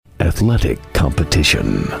athletic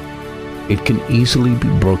competition. It can easily be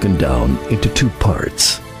broken down into two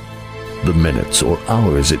parts: the minutes or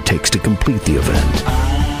hours it takes to complete the event,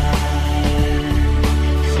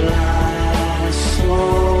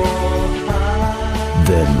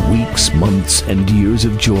 then weeks, months, and years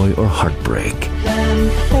of joy or heartbreak.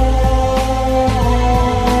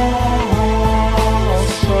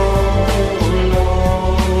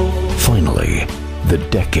 Finally, the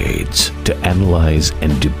decades to analyze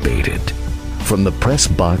and debate it. From the press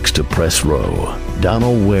box to press row,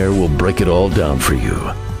 Donald Ware will break it all down for you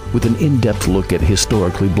with an in-depth look at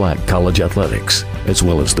historically black college athletics, as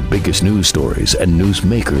well as the biggest news stories and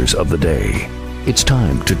newsmakers of the day. It's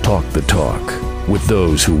time to talk the talk with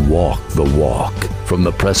those who walk the walk. From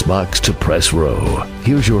the press box to press row,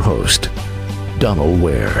 here's your host, Donald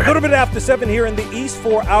Ware. A little bit after 7 here in the East,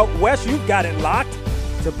 4 out West. You've got it locked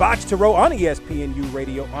to Box to Row on ESPNU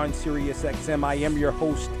Radio on Sirius XM. I am your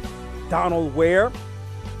host, Donald Ware.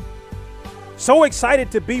 So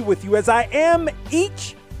excited to be with you as I am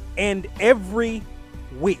each and every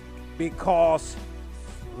week, because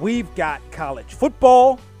we've got college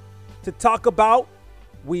football to talk about.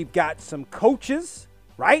 We've got some coaches,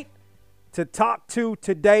 right, to talk to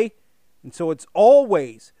today. And so it's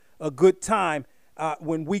always a good time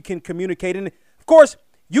when we can communicate. And, of course,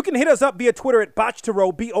 you can hit us up via Twitter at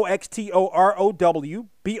Boxtorow, Boxtorow,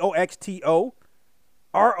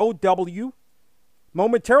 Boxtorow.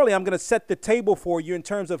 Momentarily, I'm going to set the table for you in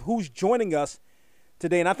terms of who's joining us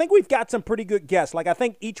today. And I think we've got some pretty good guests. Like, I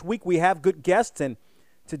think each week we have good guests, and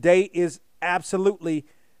today is absolutely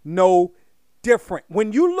no different.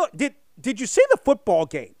 When you look, did you see the football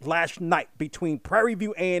game last night between Prairie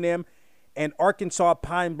View A&M and Arkansas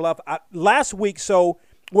Pine Bluff?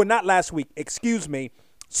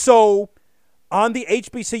 So on the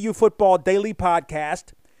HBCU Football Daily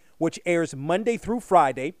Podcast, which airs Monday through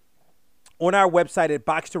Friday on our website at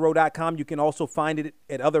boxtorow.com. You can also find it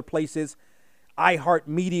at other places,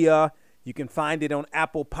 iHeartMedia. You can find it on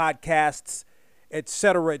Apple Podcasts, et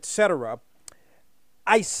cetera, et cetera.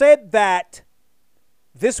 I said that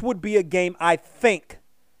this would be a game I think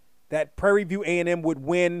that Prairie View A&M would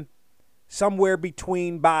win somewhere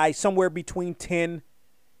between 10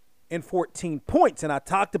 and 14 points. And I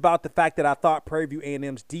talked about the fact that I thought Prairie View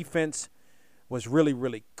A&M's defense was really,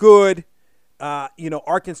 really good.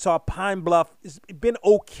 Arkansas Pine Bluff has been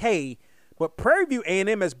okay, but Prairie View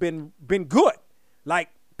A&M has been good. Like,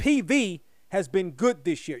 PV has been good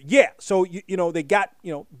this year. Yeah, so they got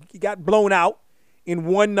blown out in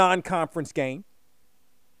one non-conference game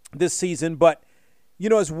this season, but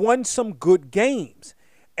has won some good games.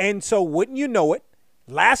 And so wouldn't you know it,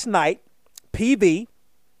 last night PV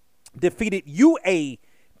defeated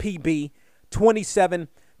UAPB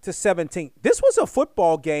 27-17. This was a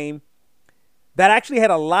football game that actually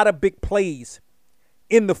had a lot of big plays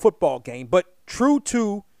in the football game, but true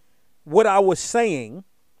to what I was saying,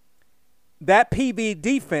 that PV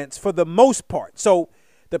defense for the most part. So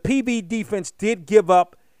the PV defense did give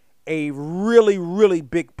up a really, really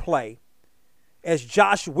big play as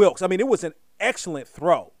Josh Wilkes. I mean, it was an excellent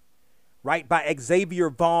throw, right, by Xavier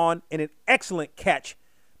Vaughn, and an excellent catch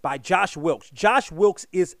by Josh Wilkes. Josh Wilkes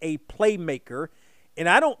is a playmaker, and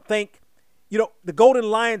I don't think, the Golden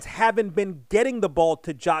Lions haven't been getting the ball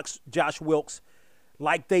to Josh Wilkes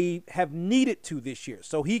like they have needed to this year.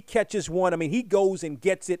 So he catches one. I mean, he goes and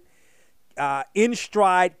gets it in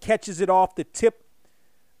stride, catches it off the tip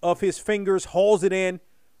of his fingers, hauls it in,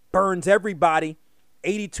 burns everybody,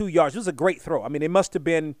 82 yards. It was a great throw. I mean, it must have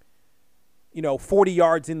been, 40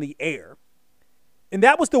 yards in the air. And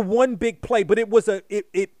that was the one big play, but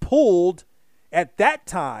it pulled, at that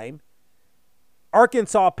time,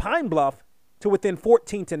 Arkansas Pine Bluff to within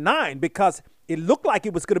 14-9, because it looked like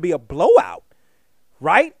it was going to be a blowout,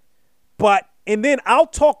 right? And then I'll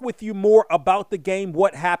talk with you more about the game,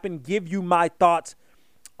 what happened, give you my thoughts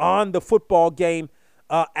on the football game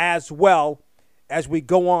as well as we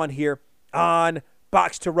go on here on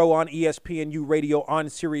Box to Row on ESPNU Radio on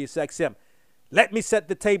Sirius XM. Let me set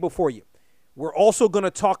the table for you. We're also going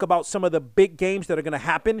to talk about some of the big games that are going to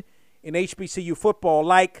happen in HBCU football.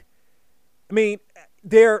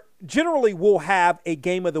 There generally will have a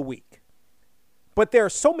game of the week, but there are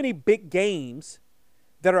so many big games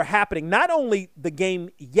that are happening. Not only the game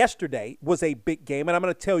yesterday was a big game, and I'm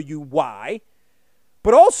going to tell you why,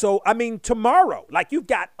 but also, tomorrow, you've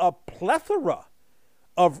got a plethora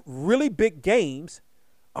of really big games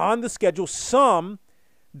on the schedule, some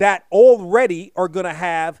that already are going to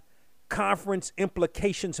have conference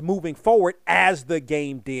implications moving forward, as the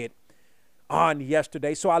game did on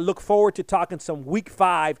yesterday. So I look forward to talking some Week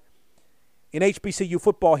 5 in HBCU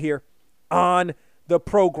football here on the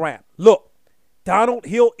program. Look, Donald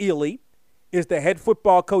Hill-Ely is the head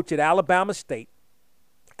football coach at Alabama State.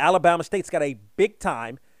 Alabama State's got a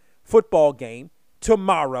big-time football game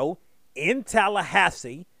tomorrow in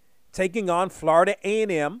Tallahassee, taking on Florida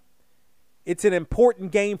A&M. It's an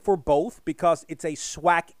important game for both because it's a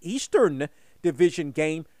SWAC Eastern Division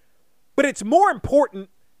game, but it's more important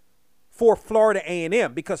for Florida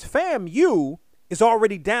A&M because FAMU is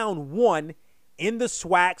already down 1 in the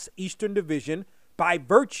SWAC's Eastern Division by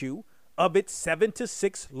virtue of its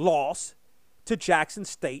 7-6 loss to Jackson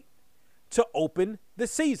State to open the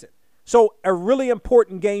season. So a really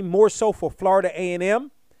important game, more so for Florida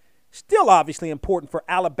A&M. Still obviously important for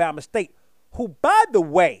Alabama State, who, by the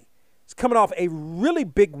way, is coming off a really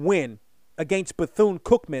big win against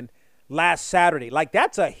Bethune-Cookman last Saturday. Like,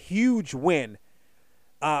 that's a huge win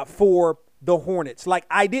for the Hornets.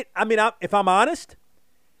 If I'm honest,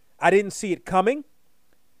 I didn't see it coming.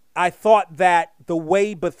 I thought that the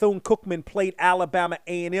way Bethune-Cookman played Alabama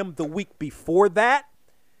A&M the week before that,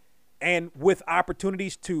 and with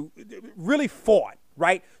opportunities to really fought,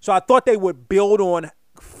 right? So I thought they would build on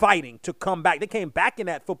fighting to come back. They came back in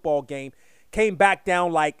that football game, came back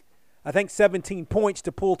down like, I think 17 points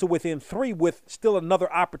to pull to within 3 with still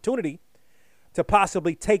another opportunity to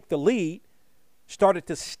possibly take the lead. Started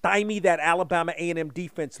to stymie that Alabama A&M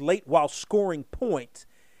defense late while scoring points.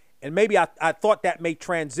 And maybe I thought that may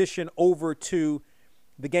transition over to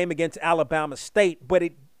the game against Alabama State, but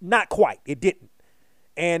not quite. It didn't.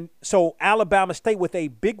 And so Alabama State, with a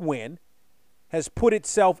big win, has put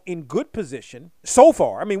itself in good position so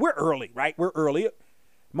far. I mean, we're early, right? We're early.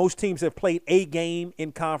 Most teams have played a game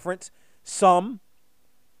in conference. Some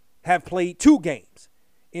have played 2 games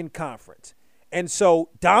in conference. And so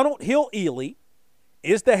Donald Hill-Ely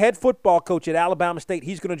is the head football coach at Alabama State.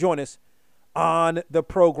 He's going to join us on the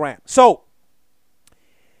program. So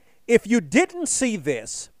if you didn't see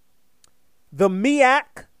this, the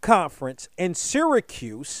MEAC Conference and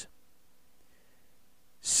Syracuse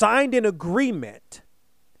signed an agreement,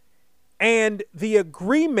 and the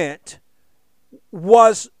agreement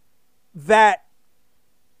was that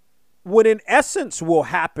what in essence will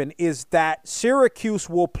happen is that Syracuse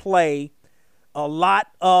will play a lot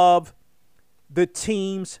of the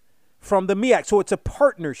teams from the MEAC. So it's a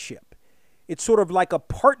partnership. It's sort of like a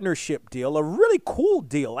partnership deal, a really cool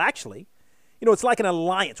deal, actually. You know, it's like an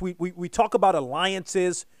alliance. We talk about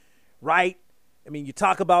alliances, right? I mean, you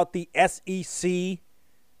talk about the SEC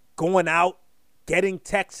going out, getting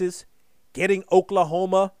Texas, getting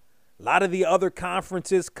Oklahoma. A lot of the other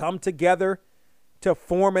conferences come together to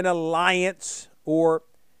form an alliance or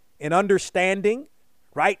an understanding,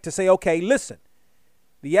 right? To say, okay, listen,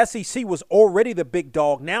 the SEC was already the big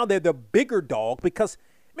dog. Now they're the bigger dog because,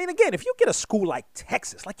 I mean, again, if you get a school like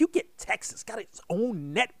Texas, like you get Texas, got its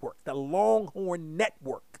own network, the Longhorn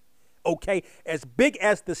Network, okay? As big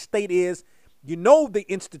as the state is, you know the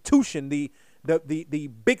institution, the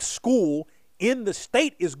big school in the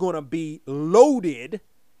state is going to be loaded,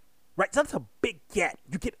 right? So that's a big get.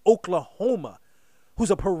 You get Oklahoma,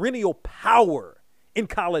 who's a perennial power in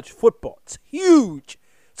college football. It's huge.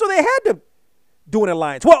 So they had to do an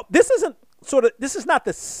alliance. Well, this is not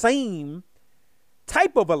the same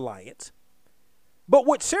type of alliance. But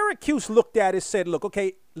what Syracuse looked at is said, look,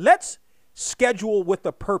 okay, let's schedule with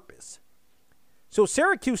a purpose. So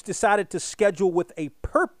Syracuse decided to schedule with a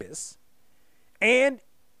purpose. And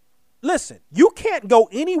listen, you can't go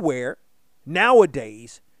anywhere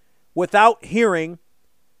nowadays without hearing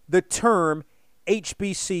the term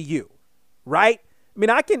HBCU, right? I mean,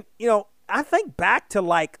 I think back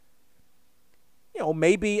to I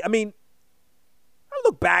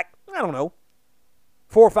look back, I don't know,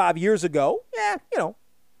 4 or 5 years ago,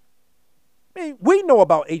 we know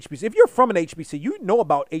about HBCU. If you're from an HBCU, you know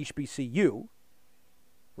about HBCU,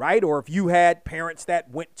 right? Or if you had parents that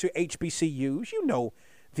went to HBCUs, you know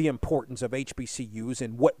the importance of HBCUs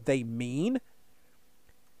and what they mean.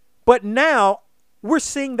 But now we're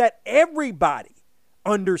seeing that everybody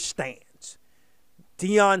understands.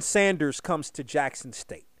 Deion Sanders comes to Jackson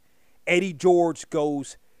State. Eddie George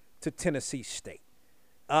goes to Tennessee State.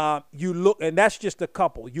 You look, and that's just a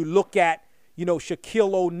couple. You look at,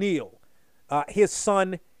 Shaquille O'Neal. His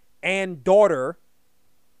son and daughter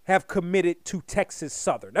have committed to Texas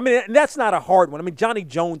Southern. I mean, that's not a hard one. I mean, Johnny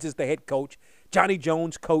Jones is the head coach. Johnny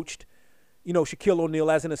Jones coached, Shaquille O'Neal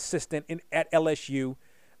as an assistant at LSU.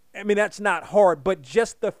 I mean, that's not hard. But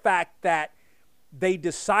just the fact that they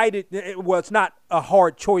decided, it's not a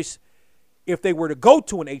hard choice if they were to go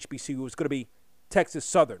to an HBCU, it was going to be Texas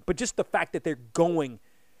Southern. But just the fact that they're going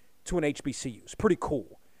to an HBCU is pretty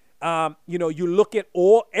cool. You look at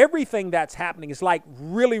everything that's happening is like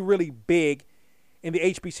really, really big in the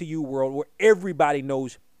HBCU world where everybody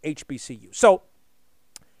knows HBCU. So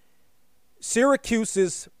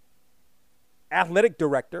Syracuse's athletic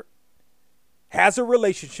director has a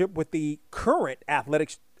relationship with the current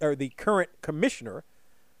commissioner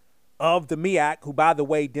of the MEAC, who, by the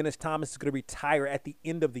way, Dennis Thomas is going to retire at the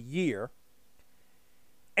end of the year.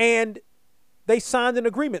 And they signed an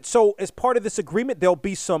agreement. So as part of this agreement, there'll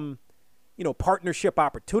be some, partnership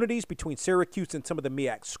opportunities between Syracuse and some of the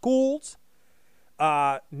MEAC schools,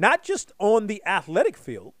 not just on the athletic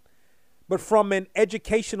field, but from an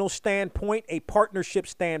educational standpoint, a partnership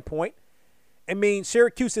standpoint. I mean,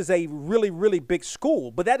 Syracuse is a really, really big school,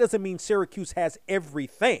 but that doesn't mean Syracuse has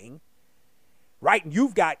everything, right?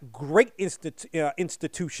 You've got great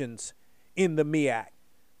institutions in the MEAC.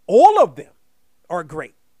 All of them are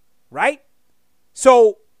great, right?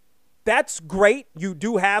 So that's great. You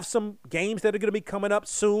do have some games that are going to be coming up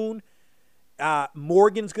soon.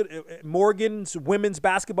 Morgan's women's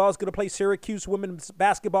basketball is going to play Syracuse women's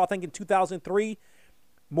basketball, I think, in 2003.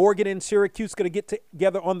 Morgan and Syracuse going to get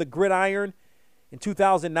together on the gridiron in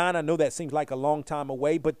 2009. I know that seems like a long time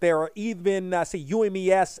away, but there are even,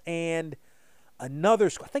 UMES and another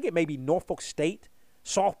school, I think it may be Norfolk State,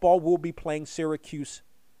 softball will be playing Syracuse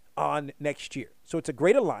on next year. So it's a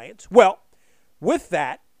great alliance. Well, with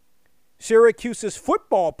that, Syracuse's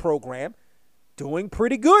football program doing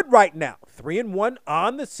pretty good right now. 3-1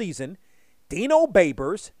 on the season. Dino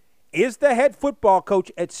Babers is the head football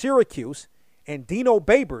coach at Syracuse, and Dino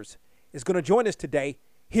Babers is going to join us today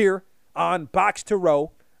here on Box to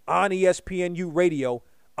Row, on ESPNU Radio,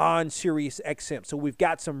 on Sirius XM. So we've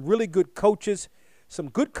got some really good coaches, some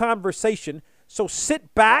good conversation. So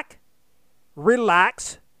sit back,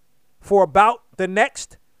 relax for about the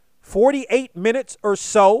next 48 minutes or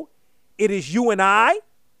so. It is you and I.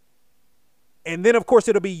 And then, of course,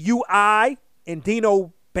 it'll be you, I, and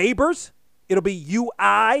Dino Babers. It'll be you,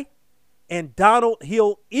 I, and Donald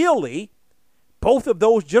Hill-Ely, both of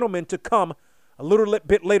those gentlemen to come a little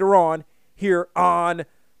bit later on here on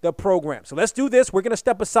the program. So let's do this. We're going to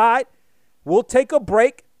step aside. We'll take a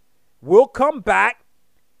break. We'll come back.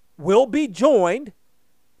 We'll be joined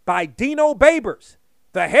by Dino Babers,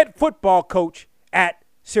 the head football coach at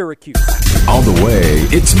Syracuse. On the way,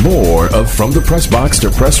 it's more of From the Press Box to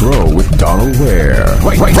Press Row with Donald Ware.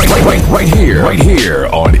 Right here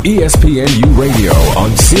on ESPNU Radio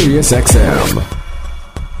on Sirius XM.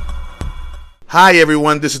 Hi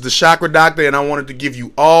everyone, this is the Chakra Doctor, and I wanted to give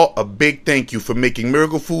you all a big thank you for making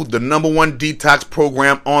Miracle Food the #1 detox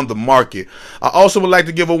program on the market. I also would like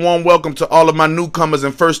to give a warm welcome to all of my newcomers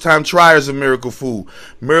and first-time triers of Miracle Food.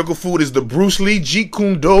 Miracle Food is the Bruce Lee Jeet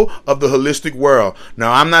Kune Do of the holistic world.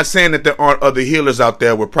 Now, I'm not saying that there aren't other healers out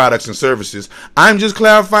there with products and services. I'm just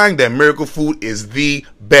clarifying that Miracle Food is the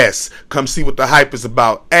best. Come see what the hype is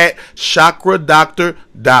about at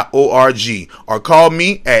chakradoctor.org or call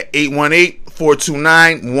me at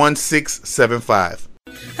 818-429-1675.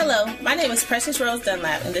 Hello, my name is Precious Rose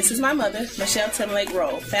Dunlap, and this is my mother, Michelle Timberlake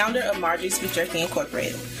Rowe, founder of Marjorie's Beef Jerky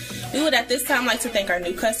Incorporated. We would at this time like to thank our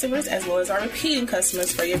new customers as well as our repeating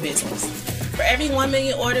customers for your business. For every 1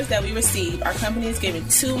 million orders that we receive, our company is giving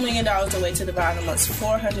 $2 million away to divide amongst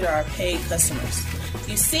 400 of our paid customers.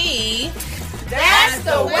 You see, that's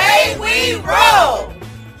the way we roll!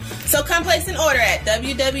 So come place an order at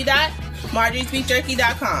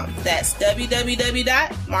www.marjoriesbeefjerky.com. That's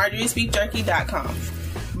www.marjoriesbeefjerky.com.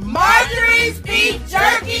 Marjorie's Beef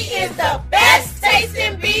Jerky is the best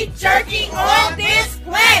tasting beef jerky on this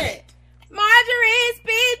planet. Marjorie's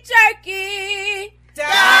Beef Jerky.com.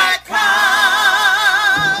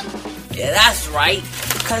 Yeah, that's right,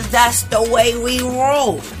 because that's the way we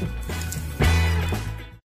roll.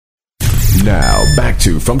 Now, back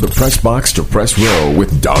to From the Press Box to Press Row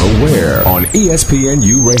with Donald Ware on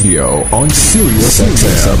ESPNU Radio on Sirius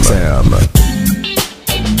XM.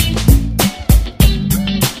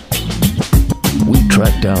 We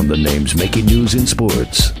track down the names making news in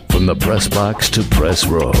sports from the Press Box to Press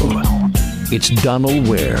Row. It's Donald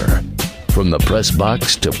Ware from the Press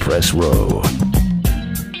Box to Press Row.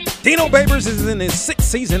 Dino Babers is in his 6th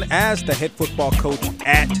season as the head football coach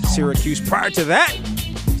at Syracuse. Prior to that,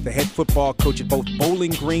 the head football coach at both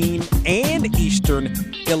Bowling Green and Eastern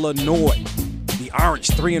Illinois. The Orange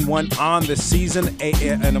 3-1 on the season,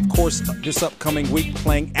 and of course this upcoming week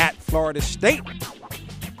playing at Florida State.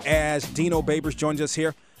 As Dino Babers joins us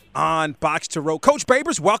here on Box to Row. Coach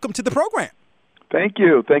Babers, welcome to the program. Thank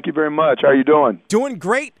you. Thank you very much. How are you doing? Doing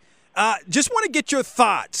great. Just want to get your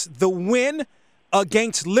thoughts. The win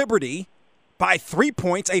against Liberty by 3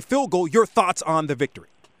 points, a field goal. Your thoughts on the victory?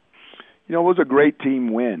 You know, it was a great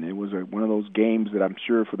team win. It was one of those games that I'm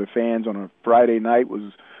sure for the fans on a Friday night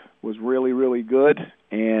was was really, really good,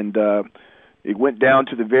 and it went down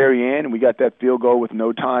to the very end, and we got that field goal with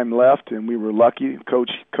no time left, and we were lucky.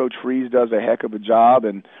 Coach Freeze does a heck of a job,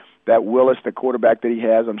 and that Willis, the quarterback that he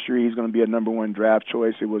has, I'm sure he's going to be a number one draft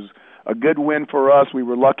choice. It was a good win for us. We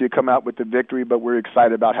were lucky to come out with the victory, but we're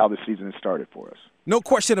excited about how the season has started for us. No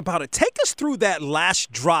question about it. Take us through that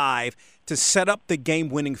last drive to set up the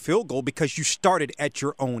game-winning field goal because you started at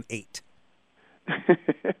your own 8.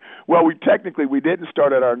 Well, we didn't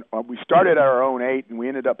start at we started at our own 8, and we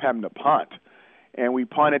ended up having to punt. And we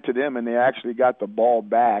punted to them, and they actually got the ball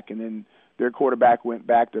back, and then their quarterback went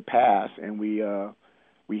back to pass, and we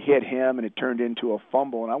hit him, and it turned into a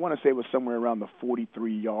fumble. And I want to say it was somewhere around the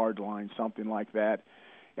 43-yard line, something like that.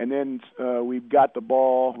 And then we got the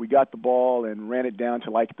ball and ran it down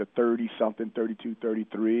to like the 30-something, 32,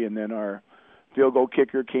 33, and then our field goal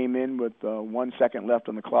kicker came in with 1 second left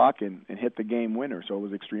on the clock and hit the game winner. So it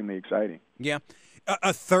was extremely exciting. Yeah.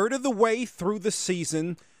 A third of the way through the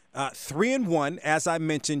season, 3-1, as I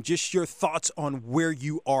mentioned. Just your thoughts on where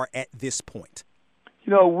you are at this point.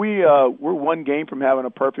 You know, we're one game from having a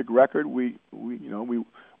perfect record. We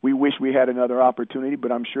wish we had another opportunity,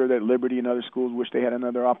 but I'm sure that Liberty and other schools wish they had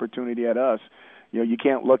another opportunity at us. You know, you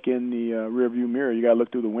can't look in the rearview mirror. You got to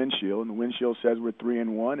look through the windshield, and the windshield says we're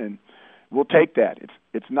 3-1, and we'll take that.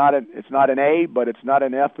 It's not an A, but it's not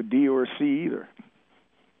an F, a D, or a C either.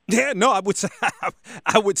 Yeah, no, I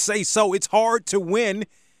would say so. It's hard to win.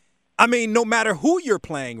 I mean, no matter who you're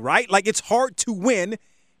playing, right? Like, it's hard to win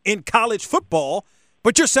in college football,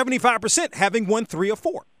 but you're 75% having won 3 or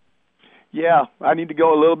 4. Yeah, I need to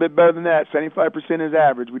go a little bit better than that. 75% is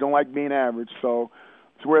average. We don't like being average. So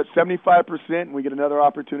we're at 75%, and we get another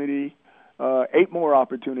opportunity, 8 more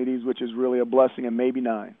opportunities, which is really a blessing, and maybe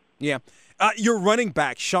 9. Yeah. Your running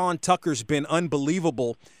back, Sean Tucker's been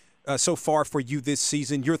unbelievable so far for you this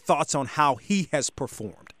season. Your thoughts on how he has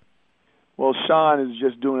performed? Well, Sean is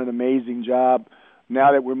just doing an amazing job.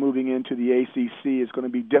 Now that we're moving into the ACC, it's going to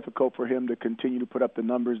be difficult for him to continue to put up the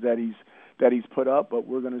numbers that he's put up, but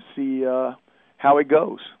we're going to see how it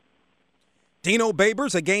goes. Dino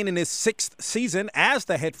Babers, again in his 6th season as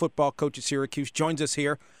the head football coach at Syracuse, joins us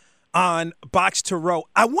here on Box to Row.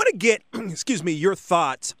 I want to get, your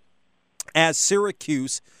thoughts as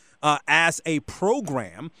Syracuse, as a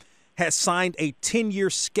program, has signed a 10-year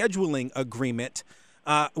scheduling agreement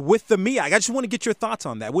with the MEAC. I just want to get your thoughts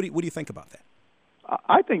on that. What do you think about that?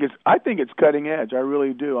 I think it's cutting edge. I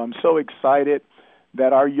really do. I'm so excited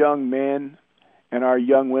that our young men and our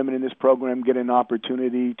young women in this program get an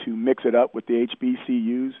opportunity to mix it up with the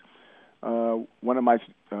HBCUs. One of my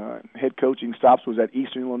head coaching stops was at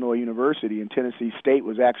Eastern Illinois University, and Tennessee State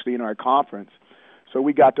was actually in our conference. So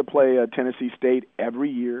we got to play Tennessee State every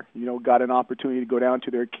year. You know, got an opportunity to go down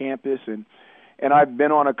to their campus, and I've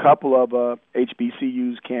been on a couple of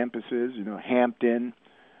HBCUs campuses. You know, Hampton,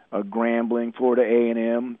 Grambling, Florida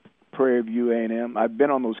A&M, Prairie View A&M. I've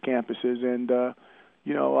been on those campuses, and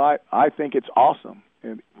I think it's awesome.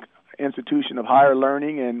 An institution of higher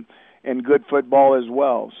learning and good football as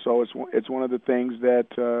well. So it's one of the things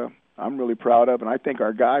that I'm really proud of, and I think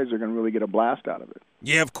our guys are going to really get a blast out of it.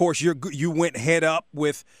 Yeah, of course, you went head up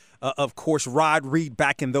with, of course, Rod Reed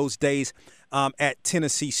back in those days at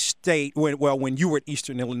Tennessee State when you were at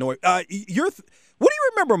Eastern Illinois. What do you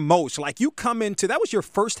remember most? Like, you come into – that was your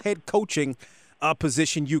first head coaching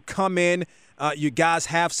position. You come in, you guys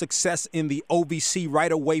have success in the OVC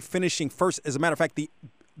right away, finishing first. As a matter of fact, the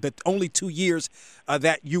only 2 years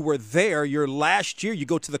that you were there, your last year, you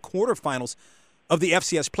go to the quarterfinals of the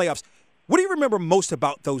FCS playoffs. What do you remember most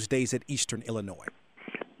about those days at Eastern Illinois?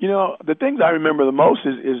 You know, the things I remember the most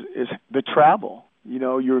is the travel. You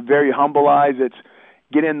know, you're very humble eyes. It's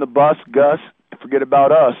get in the bus, Gus, forget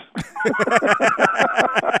about us.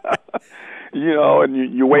 You know, and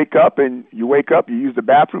you wake up, you use the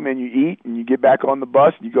bathroom, and you eat, and you get back on the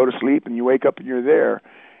bus, and you go to sleep, and you wake up, and you're there.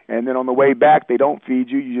 And then on the way back, they don't feed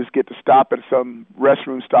you. You just get to stop at some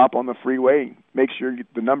restroom stop on the freeway, make sure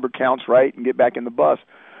the number counts right, and get back in the bus.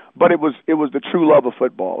 But it was the true love of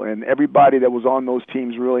football, and everybody that was on those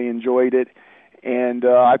teams really enjoyed it. And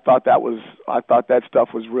I thought that stuff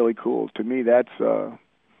was really cool. To me, that's the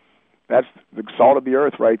salt of the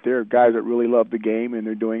earth right there. Guys that really love the game, and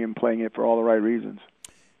they're doing and playing it for all the right reasons.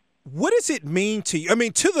 What does it mean to you? I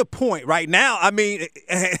mean, to the point right now, I mean,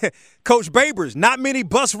 Coach Babers, not many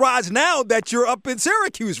bus rides now that you're up in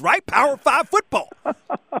Syracuse, right? Power 5 football.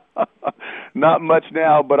 Not much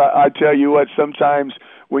now, but I tell you what, sometimes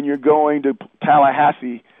when you're going to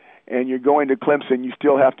Tallahassee and you're going to Clemson, you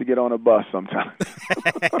still have to get on a bus sometimes.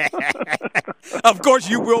 Of course,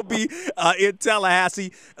 you will be in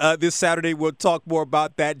Tallahassee this Saturday. We'll talk more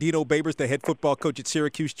about that. Dino Babers, the head football coach at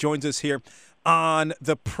Syracuse, joins us here on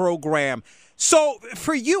the program. So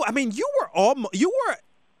for you, I mean, you were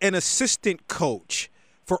an assistant coach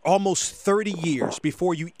for almost 30 years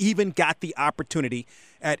before you even got the opportunity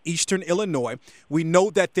at Eastern Illinois. We know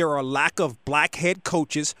that there are a lack of black head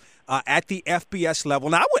coaches at the FBS level.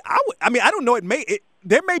 Now, I don't know.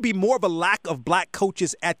 There may be more of a lack of black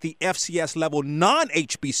coaches at the FCS level,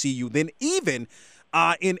 non-HBCU, than even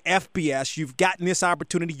in FBS. You've gotten this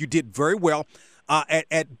opportunity. You did very well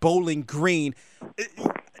at Bowling Green.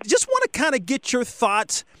 Just want to kind of get your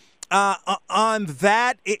thoughts on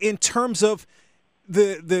that in terms of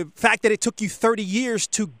the fact that it took you 30 years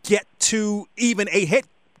to get to even a head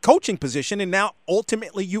coaching position, and now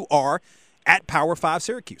ultimately you are at Power 5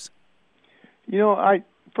 Syracuse.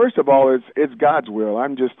 First of all, it's God's will.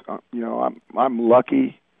 I'm just, I'm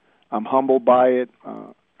lucky. I'm humbled by it.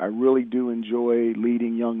 I really do enjoy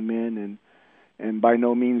leading young men, and by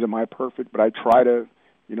no means am I perfect, but I try to,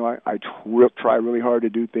 I try really hard to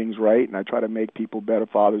do things right, and I try to make people better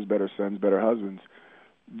fathers, better sons, better husbands.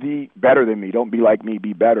 Better than me. Don't be like me,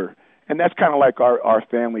 be better. And that's kind of like our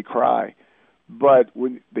family cry. But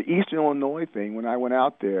when the Eastern Illinois thing, when I went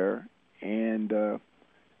out there and,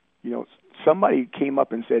 somebody came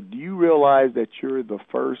up and said, do you realize that you're the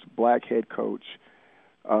first black head coach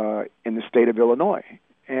in the state of Illinois?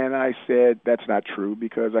 And I said, that's not true,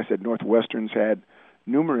 because I said Northwestern's had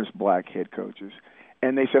numerous black head coaches.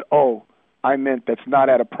 And they said, oh, I meant that's not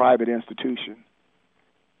at a private institution.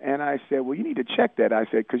 And I said, well, you need to check that. I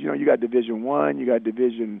said, because, you got Division I, you got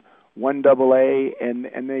Division I AA,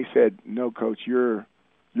 and they said, no, Coach, you're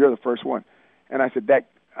the first one. And I said, that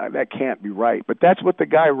can't be right. But that's what the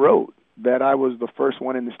guy wrote, that I was the first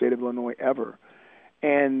one in the state of Illinois ever.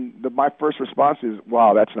 And my first response is,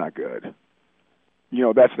 wow, that's not good.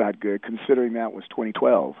 That's not good, considering that was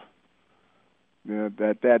 2012.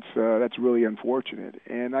 That's really unfortunate.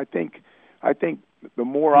 And I think the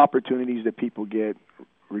more opportunities that people get,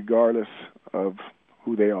 regardless of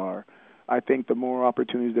who they are, I think the more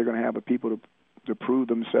opportunities they're going to have of people to prove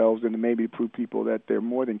themselves and to maybe prove people that they're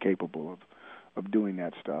more than capable of doing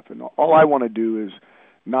that stuff. And all I want to do is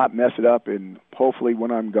not mess it up, and hopefully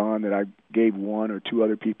when I'm gone that I gave one or two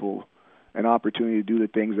other people an opportunity to do the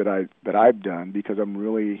things that I've done, because I'm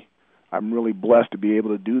really blessed to be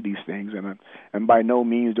able to do these things, and by no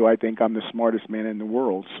means do I think I'm the smartest man in the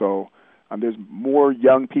world. So there's more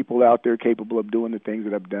young people out there capable of doing the things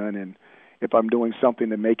that I've done, and if I'm doing something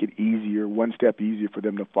to make it easier, one step easier for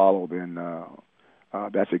them to follow, then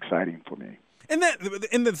that's exciting for me. And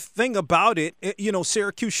the thing about it,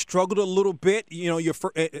 Syracuse struggled a little bit,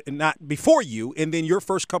 not before you, and then your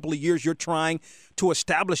first couple of years you're trying to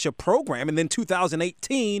establish a program, and then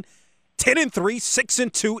 2018, 10-3,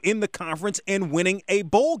 6-2 in the conference, and winning a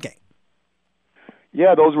bowl game.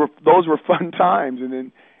 Yeah, those were fun times,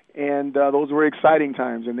 and those were exciting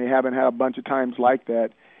times, and they haven't had a bunch of times like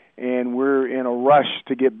that, and we're in a rush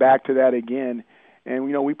to get back to that again. And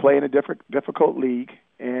we play in a difficult league,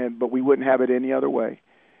 but we wouldn't have it any other way.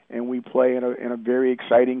 And we play in a very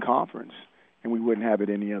exciting conference, and we wouldn't have it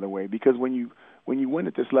any other way, because when you win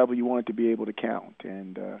at this level, you want it to be able to count.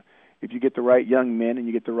 And if you get the right young men, and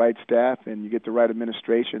you get the right staff, and you get the right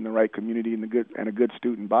administration, the right community, and a good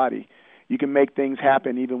student body, you can make things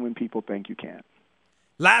happen even when people think you can't.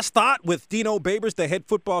 Last thought with Dino Babers, the head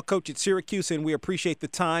football coach at Syracuse, and we appreciate the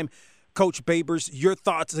time. Coach Babers, your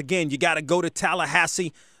thoughts. Again, you got to go to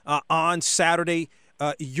Tallahassee on Saturday.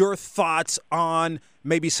 Your thoughts on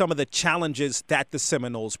maybe some of the challenges that the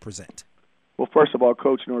Seminoles present. Well, first of all,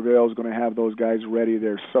 Coach Norvell is going to have those guys ready.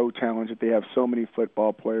 They're so talented. They have so many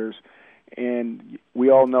football players. And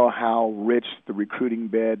we all know how rich the recruiting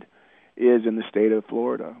bed is in the state of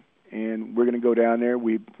Florida. And we're going to go down there.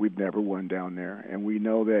 We've never won down there. And we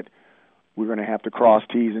know that we're going to have to cross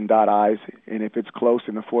T's and dot I's. And if it's close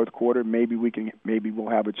in the fourth quarter, maybe we'll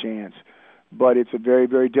have a chance. But it's a very,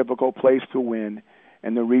 very difficult place to win.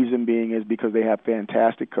 And the reason being is because they have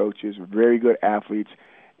fantastic coaches, very good athletes,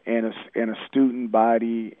 and a student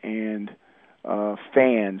body and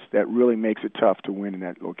fans that really makes it tough to win in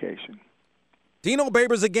that location. Dino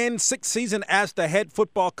Babers again, sixth season as the head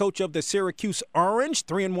football coach of the Syracuse Orange.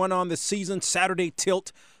 3-1 on the season. Saturday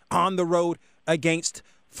tilt on the road against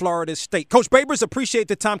Florida State. Coach Babers, appreciate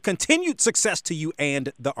the time. Continued success to you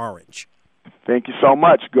and the Orange. Thank you so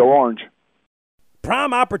much. Go Orange.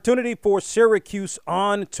 Prime opportunity for Syracuse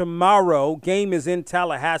on tomorrow. Game is in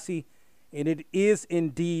Tallahassee, and it is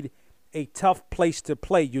indeed a tough place to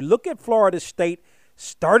play. You look at Florida State,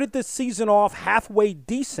 started the season off halfway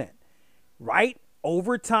decent, right?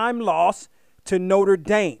 Overtime loss to Notre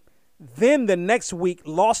Dame. Then the next week,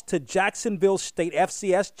 lost to Jacksonville State,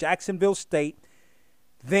 FCS Jacksonville State.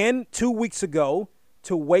 Then 2 weeks ago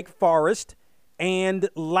to Wake Forest. And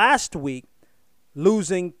last week,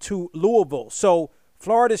 losing to Louisville. So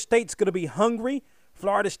Florida State's going to be hungry.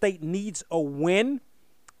 Florida State needs a win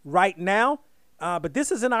right now. But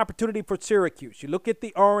this is an opportunity for Syracuse. You look at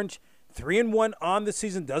the Orange, 3-1 on the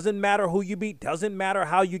season. Doesn't matter who you beat. Doesn't matter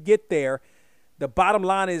how you get there. The bottom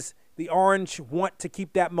line is the Orange want to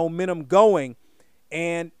keep that momentum going.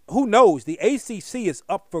 And who knows? The ACC is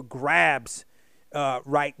up for grabs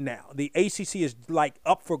right now. The ACC is like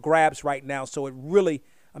up for grabs right now. So it really,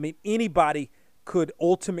 anybody could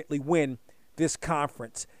ultimately win this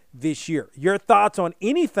conference this year. Your thoughts on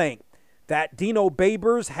anything that Dino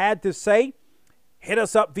Babers had to say? Hit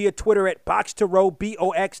us up via Twitter at Box2Row,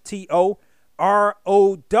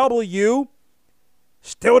 BOXTOROW.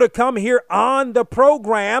 Still to come here on the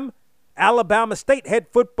program, Alabama State head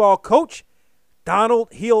football coach Donald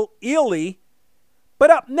Hill-Ely.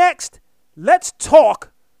 But up next, let's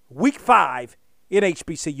talk Week 5 in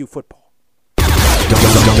HBCU football.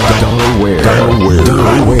 Donald Ware on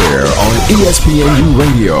ESPNU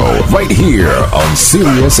Radio, right here on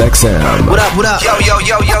Sirius XM. What up? Yo.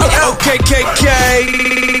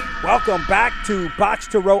 KKK. Welcome back to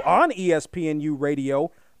Box2Row on ESPNU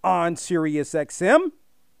Radio on Sirius XM.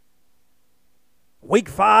 Week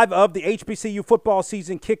 5 of the HBCU football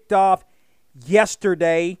season kicked off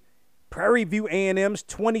yesterday. Prairie View A&M's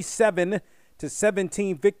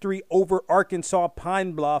 27-17 victory over Arkansas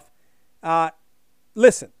Pine Bluff.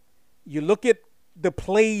 Listen, you look at the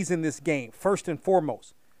plays in this game, first and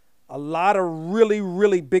foremost. A lot of really,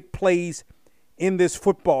 really big plays in this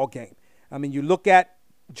football game. You look at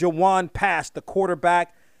Jawan Pass, the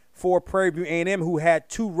quarterback for Prairie View A&M, who had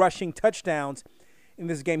 2 rushing touchdowns in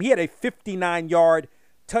this game. He had a 59-yard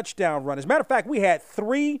touchdown run. As a matter of fact, we had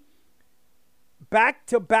 3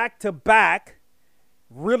 back-to-back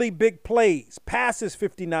really big plays. Pass's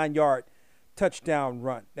 59-yard touchdown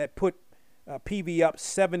run that put PV up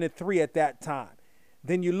 7-3 at that time.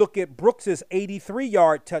 Then you look at Brooks's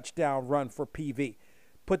 83-yard touchdown run for PV.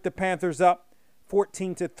 Put the Panthers up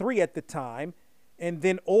 14-3 at the time. And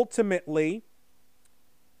then ultimately,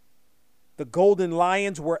 the Golden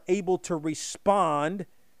Lions were able to respond.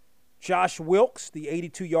 Josh Wilkes, the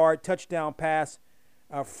 82-yard touchdown pass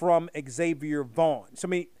from Xavier Vaughn.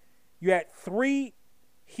 So, you had 3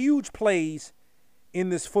 huge plays in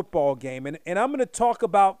this football game. And I'm going to talk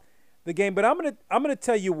about the game, but I'm going to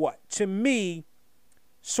tell you what. To me,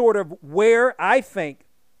 sort of where I think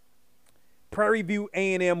Prairie View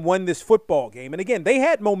A&M won this football game. And again, they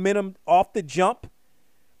had momentum off the jump,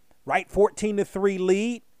 right? 14-3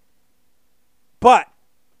 lead. But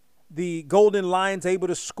the Golden Lions able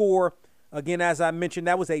to score, again, as I mentioned,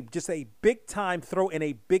 that was just a big-time throw and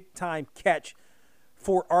a big-time catch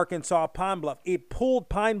for Arkansas Pine Bluff. It pulled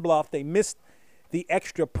Pine Bluff. They missed the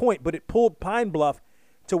extra point, but it pulled Pine Bluff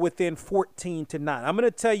to within 14-9. I'm going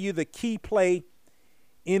to tell you the key play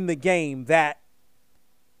in the game that,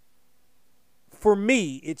 for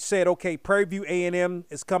me, it said, okay, Prairie View A&M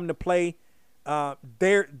is coming to play.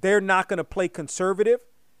 They're not going to play conservative,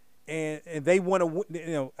 and they want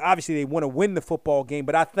to, obviously they want to win the football game.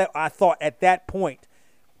 But I thought at that point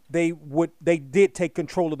they did take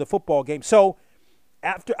control of the football game. So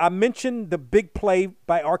after I mentioned the big play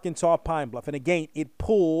by Arkansas Pine Bluff, and again it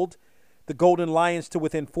pulled the Golden Lions to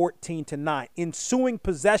within 14-9. Ensuing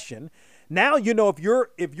possession. Now if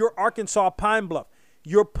you're Arkansas Pine Bluff,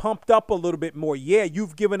 you're pumped up a little bit more. Yeah,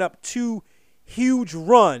 you've given up 2 huge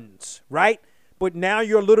runs, right? But now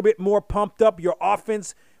you're a little bit more pumped up. Your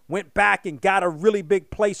offense went back and got a really big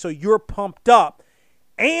play, so you're pumped up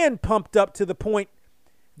to the point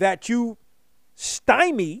that you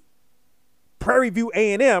stymie Prairie View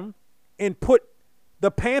A&M and put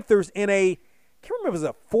the Panthers in I can't remember if it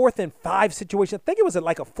was a 4th and 5 situation. I think it was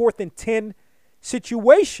like a 4th and 10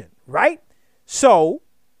 situation, right? So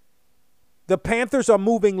the Panthers are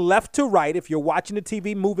moving left to right. If you're watching the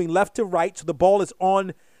TV, moving left to right. So the ball is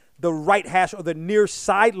on the right hash or the near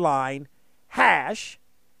sideline hash.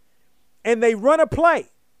 And they run a play,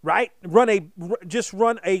 right? Run a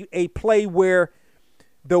play where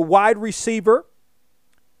the wide receiver,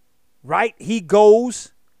 right, he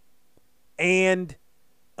goes and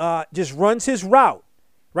just runs his route,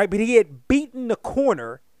 right? But he had beaten the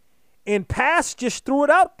corner, and Pass just threw it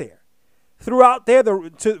out there.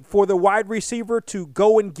 For the wide receiver to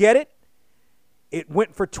go and get it. It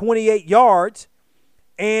went for 28 yards,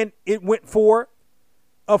 and it went for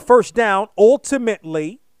a first down.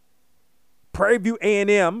 Ultimately, Prairie View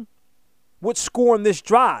A&M would score on this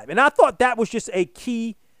drive. And I thought that was just a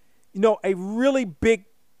key, a really big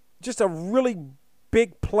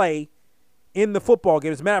play in the football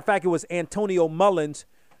game. As a matter of fact, it was Antonio Mullins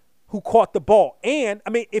who caught the ball. And,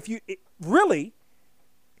 when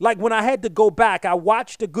I had to go back, I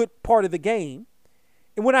watched a good part of the game.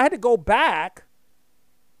 And when I had to go back,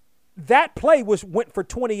 that play went for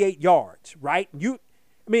 28 yards, right? You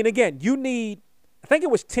need, I think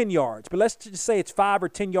it was 10 yards, but let's just say it's 5 or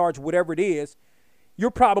 10 yards, whatever it is.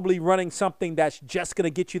 You're probably running something that's just going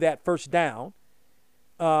to get you that first down.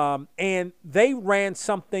 And they ran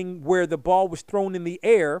something where the ball was thrown in the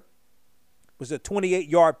air. It was a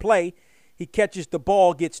 28-yard play. He catches the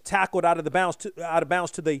ball, gets tackled out of bounds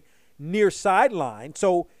to the near sideline.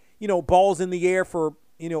 So, ball's in the air for,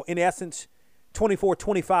 in essence, 24,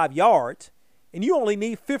 25 yards, and you only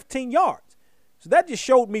need 15 yards. So that just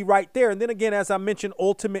showed me right there. And then again, as I mentioned,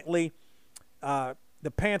 ultimately,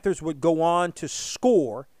 the Panthers would go on to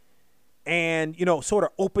score and, sort of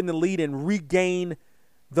open the lead and regain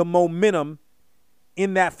the momentum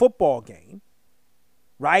in that football game,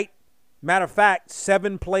 right? Matter of fact,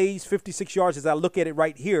 7 plays, 56 yards as I look at it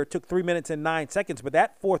right here. It took 3 minutes and 9 seconds, but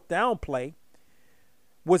that fourth down play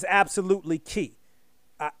was absolutely key.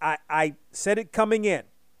 I said it coming in.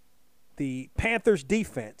 The Panthers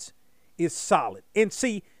defense is solid. And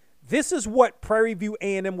see, this is what Prairie View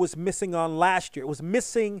A&M was missing on last year. It was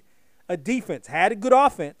missing a defense. Had a good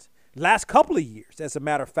offense last couple of years, as a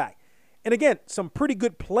matter of fact. And again, some pretty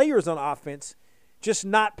good players on offense, just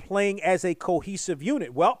not playing as a cohesive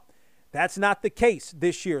unit. Well, that's not the case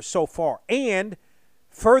this year so far. And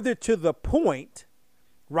further to the point,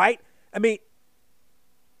 right? In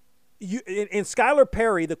Skylar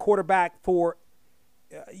Perry, the quarterback for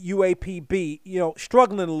UAPB,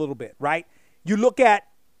 struggling a little bit, right? You look at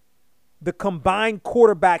the combined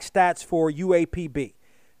quarterback stats for UAPB.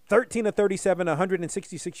 13 of 37,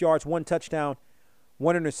 166 yards, 1 touchdown,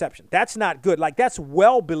 1 interception. That's not good. That's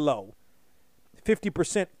well below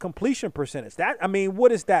 50% completion percentage.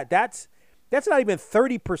 What is that? That's not even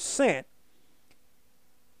 30%.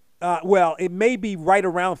 Well, it may be right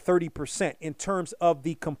around 30% in terms of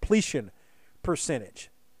the completion percentage.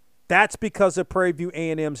 That's because of Prairie View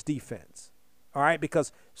A&M's defense, all right,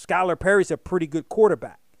 because Skylar Perry's a pretty good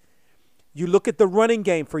quarterback. You look at the running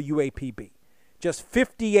game for UAPB, just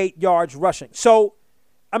 58 yards rushing. So,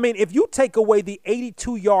 if you take away the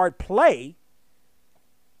 82-yard play,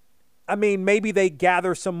 maybe they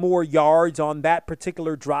gather some more yards on that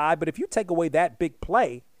particular drive. But if you take away that big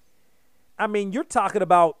play, you're talking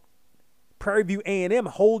about Prairie View A&M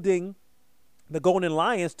holding the Golden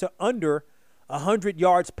Lions to under 100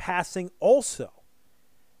 yards passing also.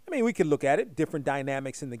 We could look at it, different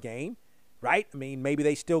dynamics in the game, right? Maybe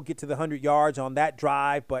they still get to the 100 yards on that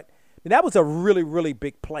drive, but that was a really, really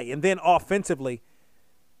big play. And then offensively,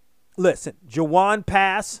 listen, Jawan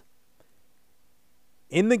Pass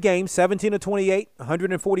in the game, 17 of 28,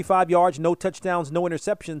 145 yards, no touchdowns, no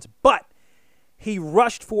interceptions, but he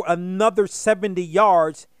rushed for another 70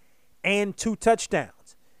 yards and 2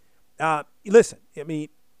 touchdowns. Listen,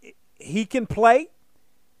 he can play.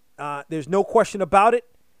 There's no question about it.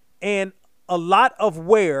 And a lot of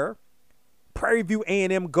where Prairie View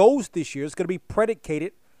A&M goes this year is going to be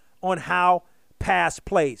predicated on how Pass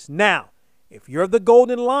plays. Now, if you're the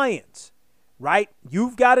Golden Lions, right,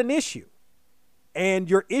 you've got an issue. And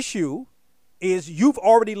your issue is you've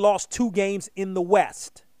already lost 2 games in the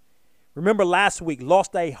West. Remember last week,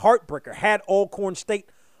 lost a heartbreaker, had Alcorn State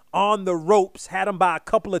on the ropes, had them by a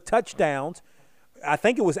couple of touchdowns. I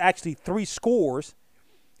think it was actually 3 scores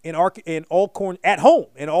in Alcorn at home.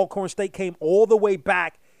 And Alcorn State came all the way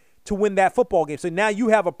back to win that football game. So now you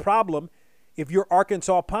have a problem if you're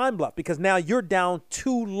Arkansas Pine Bluff, because now you're down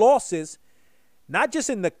 2 losses, not just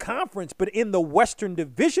in the conference, but in the Western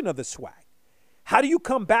Division of the SWAC. How do you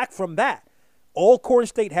come back from that? Alcorn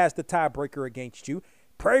State has the tiebreaker against you.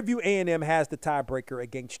 Prairie View A&M has the tiebreaker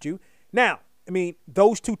against you. Now,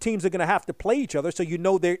 those 2 teams are going to have to play each other, so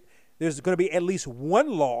there's going to be at least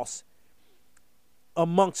 1 loss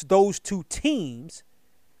amongst those 2 teams.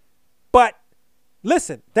 But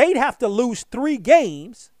listen, they'd have to lose 3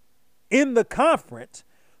 games in the conference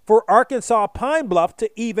for Arkansas Pine Bluff to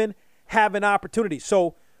even have an opportunity.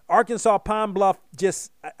 So Arkansas Pine Bluff,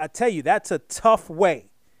 I tell you, that's a tough way,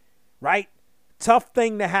 right? Tough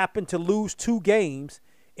thing to happen, to lose 2 games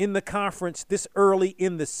in the conference this early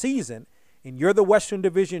in the season, and you're the Western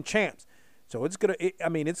Division champs. So it's gonna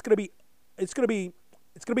be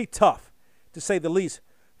tough, to say the least,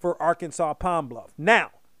 for Arkansas Pine Bluff. Now,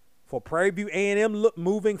 for Prairie View A&M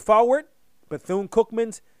moving forward,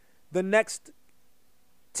 Bethune-Cookman's the next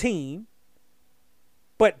team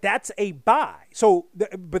But that's a bye.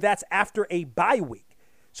 But that's after a bye week.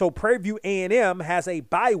 So Prairie View A&M has a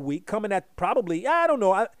bye week coming at probably, I don't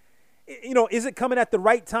know. Is it coming at the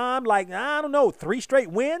right time? Like, I don't know, 3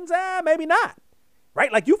 straight wins? Maybe not.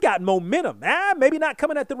 Right? Like, you've got momentum. Maybe not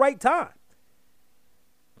coming at the right time.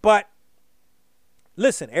 But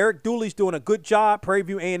listen, Eric Dooley's doing a good job. Prairie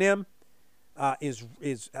View A&M is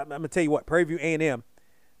I'm going to tell you what, Prairie View A&M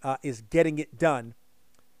is getting it done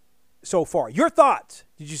so far. Your thoughts?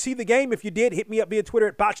 Did you see the game? If you did, hit me up via Twitter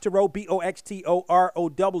at Boxtorow,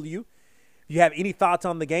 BOXTOROW. If you have any thoughts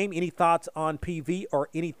on the game, any thoughts on PV, or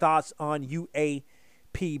any thoughts on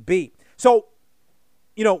UAPB. So,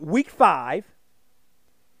 week 5,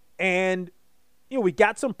 and, we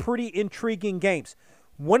got some pretty intriguing games.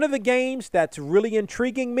 One of the games that's really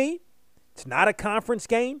intriguing me, it's not a conference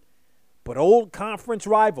game, but old conference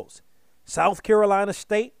rivals, South Carolina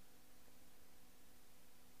State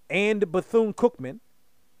and Bethune-Cookman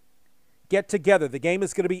get together. The game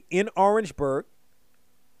is going to be in Orangeburg.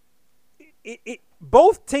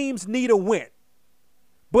 Both teams need a win,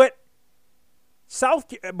 but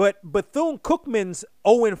Bethune-Cookman's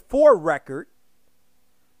 0-4 record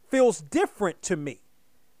feels different to me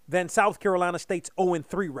than South Carolina State's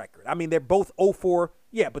 0-3 record. I mean, they're both 0-4.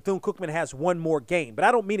 Yeah, Bethune-Cookman has one more game, but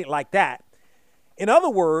I don't mean it like that. In other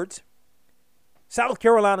words, South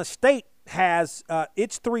Carolina State has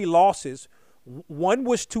its 3 losses. One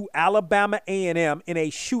was to Alabama A&M in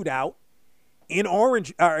a shootout in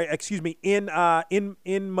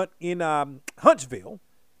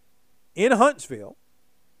Huntsville,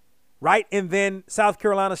 right? And then South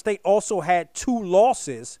Carolina State also had 2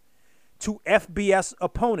 losses to FBS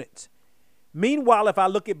opponents. Meanwhile, if I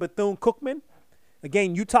look at Bethune-Cookman,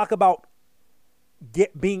 again, you talk about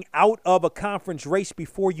being out of a conference race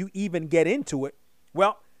before you even get into it.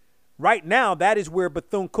 Well, right now, that is where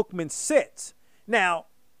Bethune-Cookman sits. Now,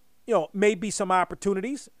 maybe some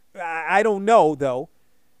opportunities. I don't know, though.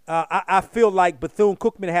 I feel like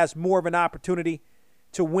Bethune-Cookman has more of an opportunity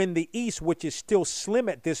to win the East, which is still slim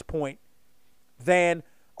at this point, than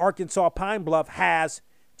Arkansas Pine Bluff has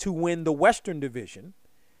to win the Western Division.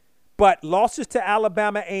 But losses to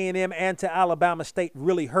Alabama A&M and to Alabama State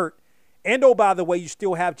really hurt. And, oh, by the way, you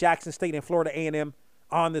still have Jackson State and Florida A&M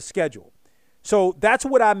on the schedule. So that's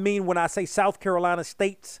what I mean when I say South Carolina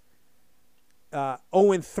State's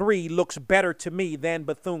 0-3 looks better to me than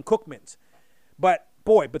Bethune-Cookman's. But,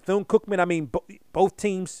 boy, Bethune-Cookman, I mean, both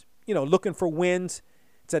teams, looking for wins.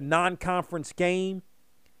 It's a non-conference game.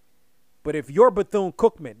 But if you're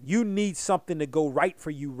Bethune-Cookman, you need something to go right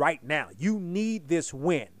for you right now. You need this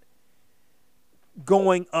win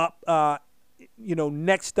going up,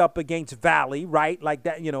 next up against Valley, right? Like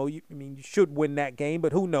that, you should win that game,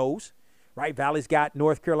 but who knows, right? Valley's got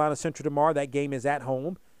North Carolina Central tomorrow. That game is at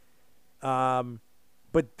home.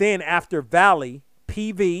 But then after Valley,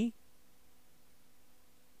 PV,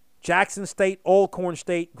 Jackson State, Alcorn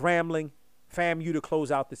State, Grambling, FAMU to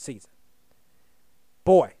close out the season.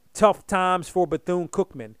 Boy, tough times for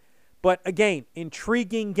Bethune-Cookman. But again,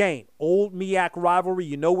 intriguing game. Old MEAC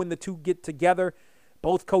rivalry. When the two get together,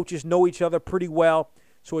 both coaches know each other pretty well,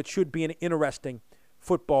 so it should be an interesting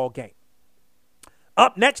football game.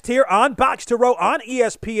 Up next here on Box to Row on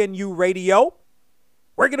ESPNU Radio,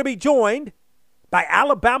 we're going to be joined by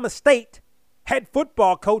Alabama State head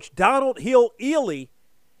football coach Donald Hill-Ely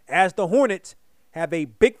as the Hornets have a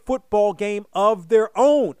big football game of their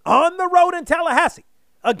own on the road in Tallahassee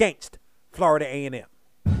against Florida A&M.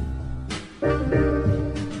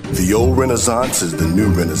 The old Renaissance is the new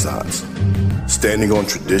Renaissance, standing on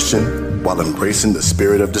tradition while embracing the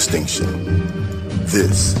spirit of distinction.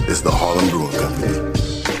 This is the Harlem Brewing Company,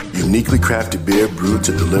 uniquely crafted beer brewed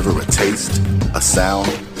to deliver a taste, a sound,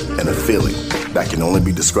 and a feeling that can only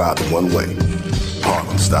be described in one way,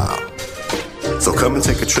 Harlem style. So come and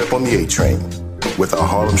take a trip on the A-Train with our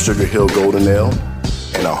Harlem Sugar Hill Golden Ale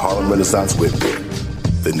and our Harlem Renaissance Wit Beer,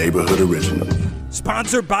 the neighborhood original.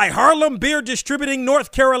 Sponsored by Harlem Beer Distributing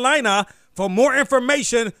North Carolina. For more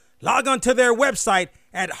information, log on to their website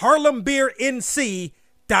at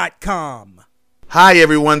harlembeernc.com. Hi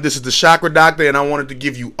everyone, this is the Chakra Doctor, and I wanted to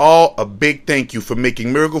give you all a big thank you for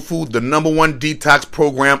making Miracle Food the #1 detox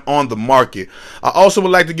program on the market. I also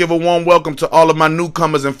would like to give a warm welcome to all of my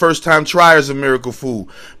newcomers and first-time triers of Miracle Food.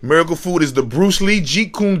 Miracle Food is the Bruce Lee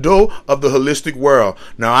Jeet Kune Do of the holistic world.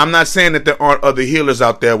 Now, I'm not saying that there aren't other healers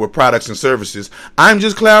out there with products and services. I'm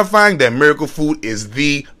just clarifying that Miracle Food is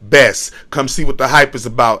the best. Come see what the hype is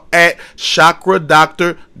about at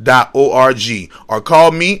chakradoctor.org or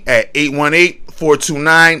call me at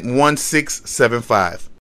 818-429-1675.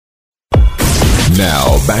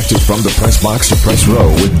 Now, back to From the Press Box to Press Row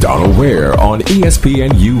with Donald Ware on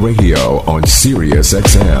ESPNU Radio on Sirius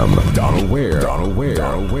XM. Donald Ware.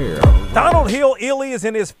 Donald Hill Ely is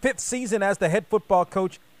in his 5th season as the head football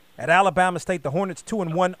coach at Alabama State. The Hornets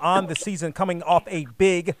 2-1 on the season, coming off a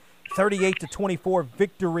big 38-24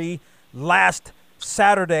 victory last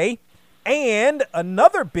Saturday. And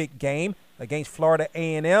another big game against Florida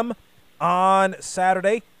A&M on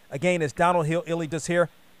Saturday. Again, as Donald Hill Ely does here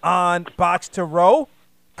on Box to Row.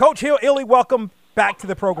 Coach Hill Ely, welcome back to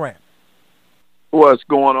the program. What's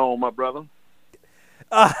going on, my brother?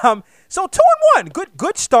 So 2-1,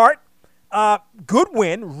 good start. Good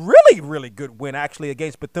win, really good win actually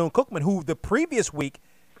against Bethune-Cookman, who the previous week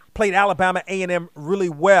played Alabama A&M really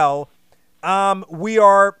well. We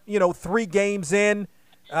are, 3 games in,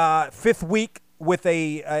 5th week with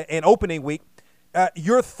an opening week.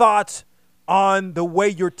 Your thoughts on the way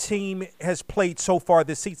your team has played so far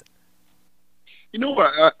this season?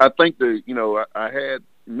 I think I had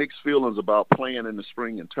mixed feelings about playing in the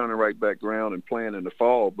spring and turning right back around and playing in the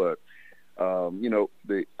fall, but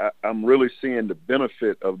I'm really seeing the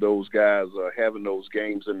benefit of those guys having those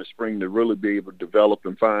games in the spring to really be able to develop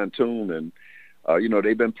and fine tune. And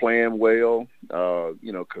they've been playing well.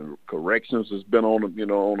 Corrections has been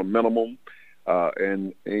on a minimum,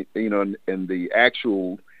 and the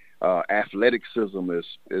actual athleticism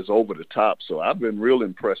is over the top. So I've been real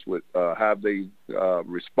impressed with how they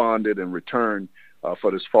responded and returned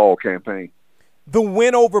for this fall campaign. The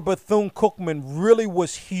win over Bethune-Cookman really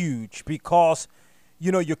was huge because,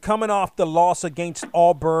 you're coming off the loss against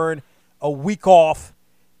Auburn, a week off,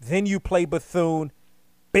 then you play Bethune,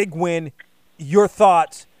 big win. Your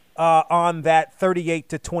thoughts on that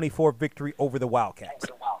 38-24 victory over the Wildcats?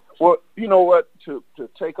 Well, you know what, to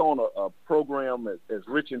take on a program as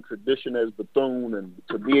rich in tradition as Bethune and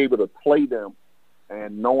to be able to play them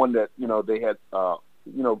and knowing that, they had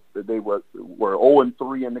that they were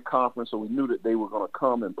 0-3 in the conference, so we knew that they were going to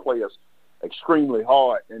come and play us extremely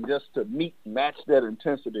hard. And just to match that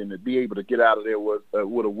intensity and to be able to get out of there with a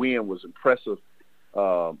win was impressive,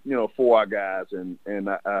 for our guys. And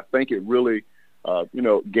I think it really,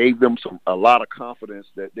 gave them a lot of confidence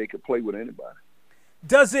that they could play with anybody.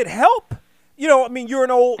 Does it help? You're an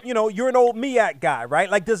old MEAC guy, right?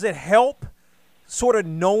 Like, does it help sort of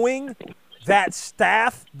knowing that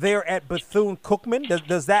staff there at Bethune-Cookman?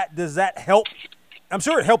 Does that help? I'm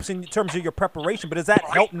sure it helps in terms of your preparation, but does that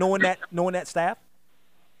help knowing that staff?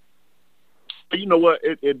 You know what?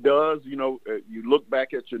 It does. You look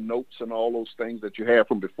back at your notes and all those things that you had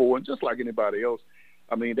from before, and just like anybody else,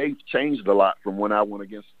 I mean, they've changed a lot from when I went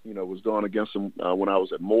against, was going against them when I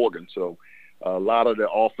was at Morgan. So a lot of the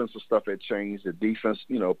offensive stuff had changed. The defense,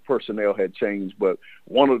 personnel had changed. But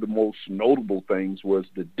one of the most notable things was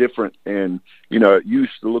the different. And, you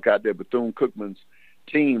used to look out there Bethune-Cookman's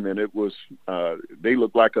team, and it was they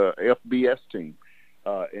looked like a FBS team.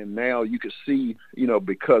 And now you can see,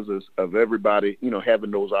 because of everybody,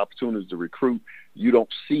 having those opportunities to recruit, you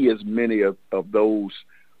don't see as many of those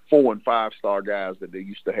 4- and 5-star guys that they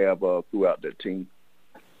used to have throughout their team.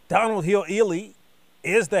 Donald Hill Ely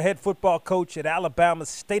is the head football coach at Alabama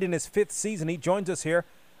State in his 5th season. He joins us here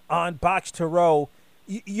on Box to Row.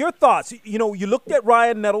 Your thoughts? You looked at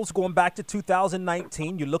Ryan Nettles going back to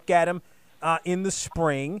 2019. You look at him in the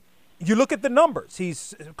spring. You look at the numbers.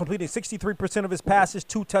 He's completing 63% of his passes,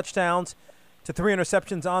 2 touchdowns to 3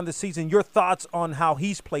 interceptions on the season. Your thoughts on how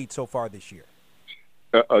he's played so far this year?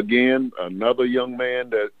 Again, another young man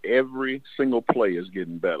that every single play is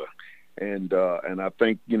getting better. And I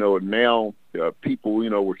think, now people,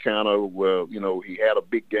 were kind of, he had a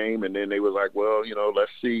big game, and then they were like, well,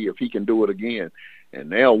 let's see if he can do it again. And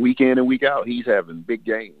now week in and week out, he's having big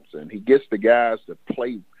games, and he gets the guys to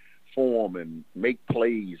play for him and make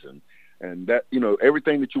plays and that,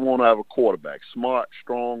 everything that you want out of a quarterback: smart,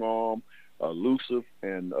 strong arm, elusive,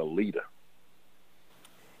 and a leader.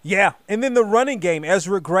 Yeah, and then the running game,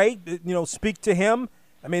 Ezra Gray, speak to him.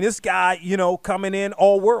 I mean, this guy, coming in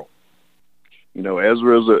all world.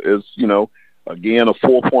 Ezra is again, a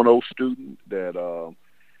 4.0 student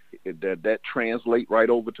that translate right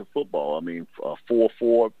over to football. I mean, a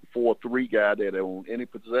 4-4, 4-3 guy that on any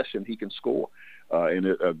possession he can score, and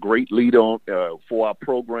a great leader for our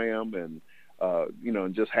program, and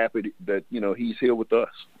and just happy that he's here with us.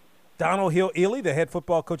 Donald Hill Ely, the head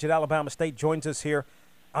football coach at Alabama State, joins us here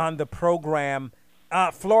on the program.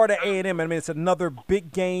 Florida A&M, I mean, it's another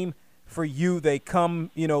big game for you. They come,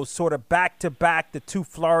 sort of back-to-back, the 2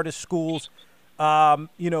 Florida schools.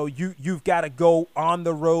 You've got to go on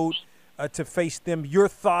the road to face them. Your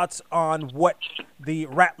thoughts on what the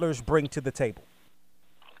Rattlers bring to the table?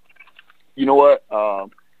 You know what?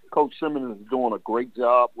 Coach Simmons is doing a great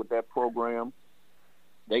job with that program.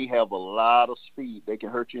 They have a lot of speed. They can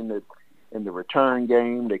hurt you in the return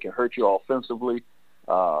game. They can hurt you offensively.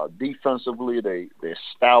 Defensively, they're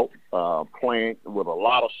stout, playing with a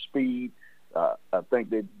lot of speed. I think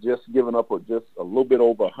they've just given up just a little bit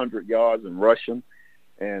over 100 yards in rushing,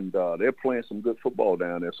 and they're playing some good football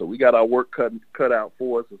down there. So we got our work cut out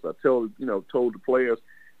for us. As I told the players,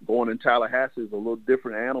 going in Tallahassee is a little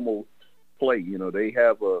different animal play. They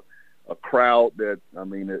have a crowd that,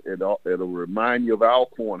 it'll remind you of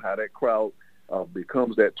Alcorn, how that crowd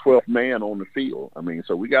becomes that 12th man on the field.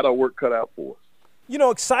 So we got our work cut out for us.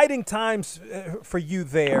 Exciting times for you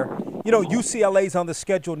there. UCLA's on the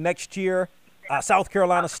schedule next year. South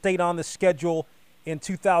Carolina State on the schedule in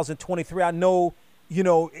 2023. I know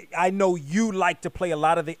you like to play a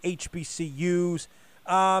lot of the HBCUs.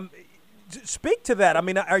 Speak to that.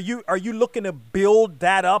 Are you looking to build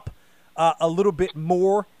that up a little bit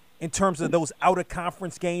more in terms of those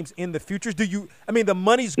out-of-conference games in the future? The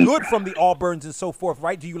money's good from the Auburns and so forth,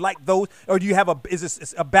 right? Do you like those, or do you have is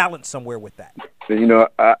this a balance somewhere with that?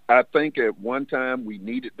 I think at one time we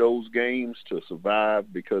needed those games to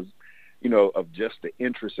survive because, of just the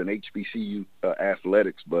interest in HBCU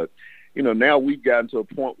athletics. But, now we've gotten to a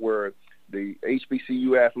point where the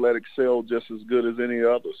HBCU athletics sell just as good as any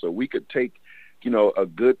other. So we could take, a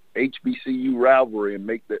good HBCU rivalry and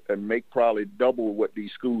make probably double what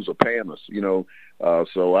these schools are paying us.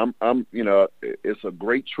 So I'm it's a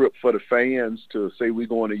great trip for the fans to say we're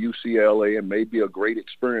going to UCLA, and maybe a great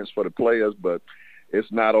experience for the players, but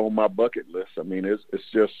it's not on my bucket list. It's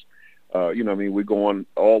just, we're going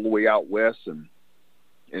all the way out west, and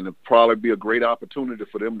it'll probably be a great opportunity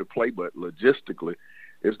for them to play, but logistically,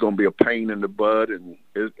 it's going to be a pain in the butt, and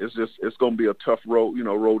it's going to be a tough road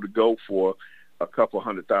to go for a couple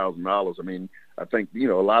 $100,000. I think, a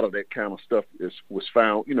lot of that kind of stuff was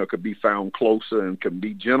found, could be found closer and can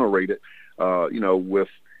be generated, with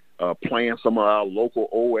playing some of our local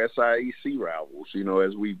OSIAC rivals,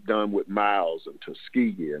 as we've done with Miles and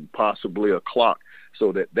Tuskegee and possibly a Clock,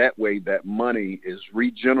 so that way that money is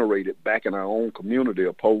regenerated back in our own community,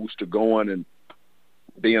 opposed to going and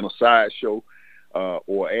being a sideshow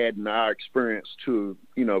or adding our experience to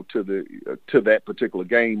that particular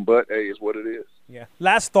game. But hey, it's what it is. Yeah.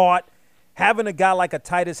 Last thought: having a guy like a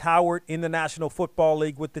Titus Howard in the National Football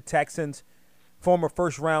League with the Texans, former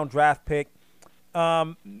first-round draft pick.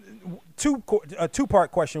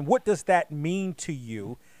 Two-part question: what does that mean to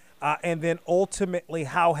you? And then ultimately,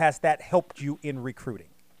 how has that helped you in recruiting?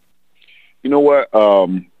 You know what?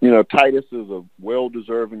 Titus is a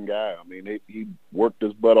well-deserving guy. He worked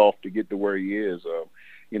his butt off to get to where he is.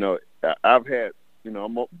 I've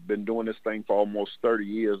been doing this thing for almost 30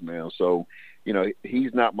 years now. So,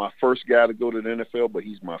 he's not my first guy to go to the NFL, but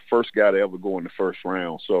he's my first guy to ever go in the first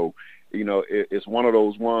round. So, it's one of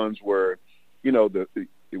those ones where,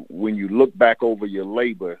 when you look back over your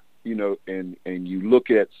labor, and you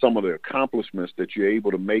look at some of the accomplishments that you're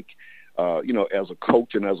able to make, as a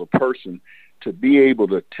coach and as a person, to be able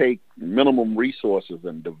to take minimum resources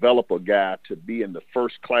and develop a guy to be in the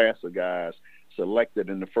first class of guys selected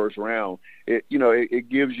in the first round, it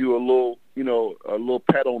gives you a little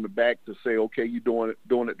pat on the back to say, okay, you're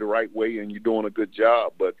doing it the right way and you're doing a good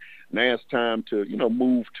job. But now it's time to,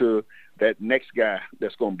 move to that next guy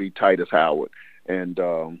that's going to be Titus Howard.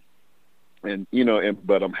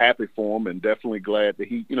 But I'm happy for him, and definitely glad that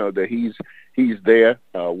he's there.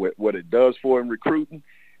 What it does for him recruiting,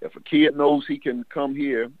 if a kid knows he can come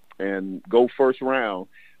here and go first round,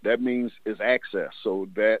 that means it's access. So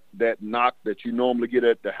that knock that you normally get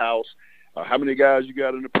at the house, how many guys you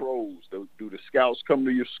got in the pros? Do the scouts come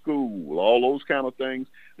to your school? All those kind of things.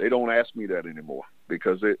 They don't ask me that anymore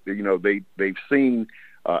because they've seen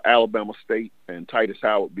Alabama State and Titus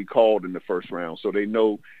Howard be called in the first round, so they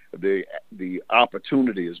know the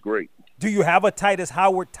opportunity is great. Do you have a Titus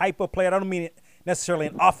Howard type of player? I don't mean necessarily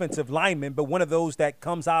an offensive lineman, but one of those that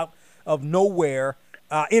comes out of nowhere,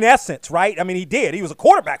 in essence, right? He did. He was a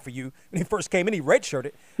quarterback for you when he first came in. He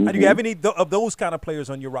redshirted. Mm-hmm. Do you have any of those kind of players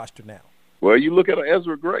on your roster now? Well, you look at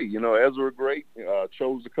Ezra Gray. Ezra Gray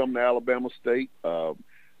chose to come to Alabama State.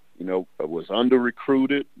 Was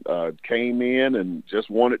under-recruited, came in and just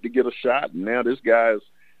wanted to get a shot. And now this guy's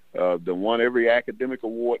won every academic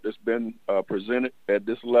award that's been presented at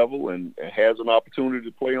this level and has an opportunity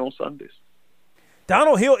to play on Sundays.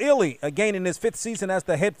 Donald Hill-Ely, again in his 5th season as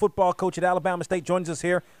the head football coach at Alabama State, joins us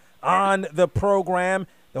here on the program.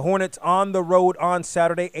 The Hornets on the road on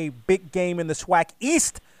Saturday, a big game in the SWAC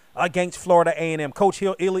East against Florida A&M. Coach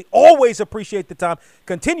Hill-Ely, always appreciate the time.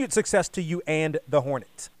 Continued success to you and the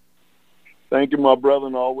Hornets. Thank you, my brother,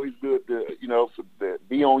 and always good to,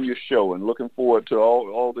 be on your show, and looking forward to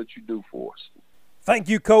all that you do for us. Thank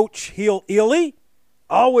you, Coach Hill Ely.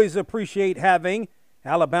 Always appreciate having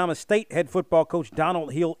Alabama State head football coach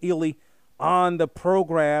Donald Hill Ely on the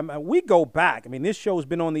program. We go back. I mean, this show's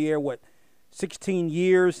been on the air, 16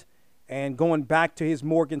 years, and going back to his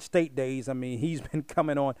Morgan State days. I mean, he's been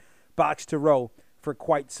coming on Box to Row for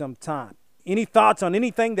quite some time. Any thoughts on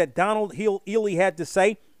anything that Donald Hill Ely had to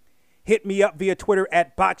say? Hit me up via Twitter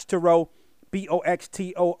at Box to Row,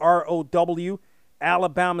 BOXTOROW.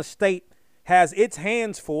 Alabama State has its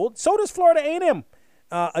hands full. So does Florida A&M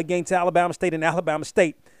against Alabama State, and Alabama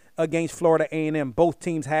State against Florida A&M. Both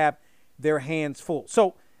teams have their hands full.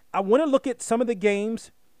 So I want to look at some of the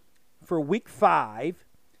games for Week 5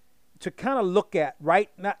 to kind of look at, right?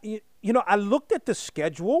 Now, I looked at the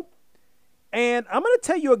schedule, and I'm going to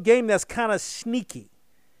tell you a game that's kind of sneaky.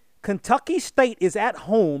 Kentucky State is at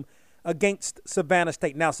home against Savannah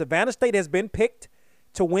State. Now, Savannah State has been picked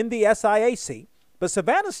to win the SIAC,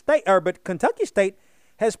 but Kentucky State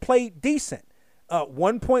has played decent.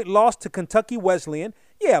 1 point loss to Kentucky Wesleyan.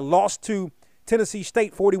 Yeah, lost to Tennessee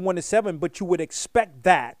State 41-7, but you would expect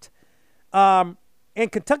that. And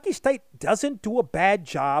Kentucky State doesn't do a bad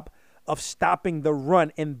job of stopping the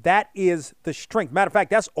run, and that is the strength. Matter of fact,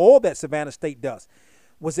 that's all that Savannah State does.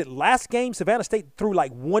 Was it last game Savannah State threw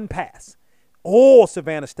like one pass? All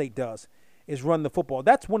Savannah State does is run the football.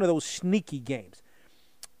 That's one of those sneaky games.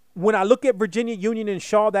 When I look at Virginia Union and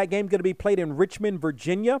Shaw, that game's going to be played in Richmond,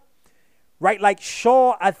 Virginia. Right, like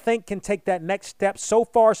Shaw, I think, can take that next step. So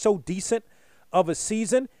far, so decent of a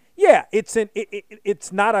season. Yeah,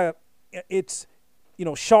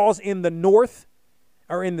 Shaw's in the north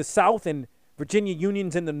or in the south, and Virginia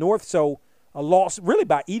Union's in the north. So a loss really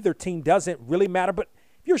by either team doesn't really matter. But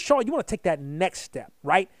if you're Shaw, you want to take that next step,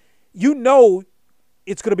 right? You know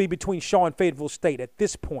it's going to be between Shaw and Fayetteville State at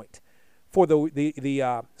this point for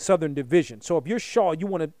the Southern Division. So if you're Shaw, you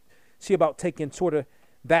want to see about taking sort of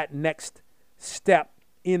that next step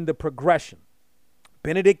in the progression.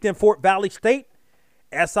 Benedict and Fort Valley State,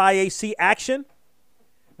 SIAC action,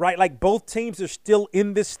 right? Like both teams are still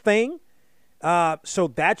in this thing.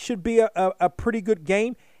 So that should be a pretty good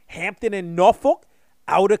game. Hampton and Norfolk,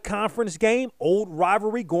 out-of-conference game, old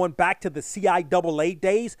rivalry going back to the CIAA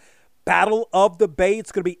days. Battle of the Bay.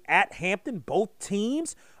 It's going to be at Hampton. Both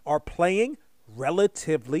teams are playing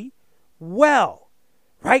relatively well,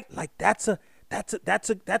 right? Like that's a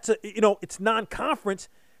it's non-conference,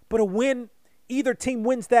 but a win. Either team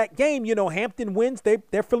wins that game. Hampton wins.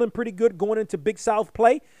 They're feeling pretty good going into Big South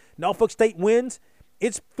play. Norfolk State wins.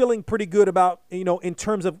 It's feeling pretty good about in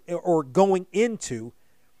terms of or going into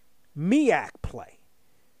MEAC play,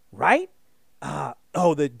 right?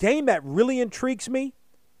 The game that really intrigues me.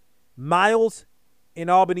 Miles in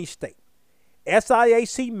Albany State.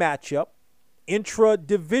 SIAC matchup,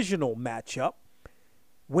 intra-divisional matchup.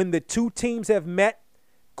 When the two teams have met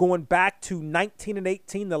going back to 19 and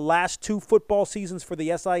 18, the last two football seasons for the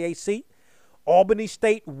SIAC, Albany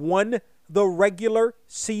State won the regular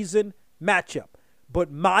season matchup.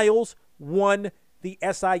 But Miles won the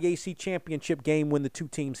SIAC championship game when the two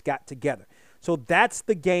teams got together. So that's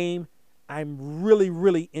the game I'm really,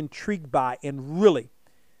 really intrigued by and really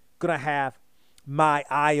going to have my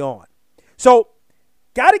eye on. So,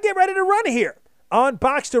 got to get ready to run here on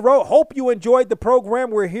Box to Row. Hope you enjoyed the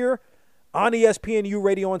program. We're here on ESPNU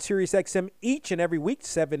Radio on Sirius XM each and every week,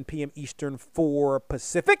 7 p.m. Eastern, 4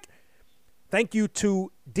 Pacific. Thank you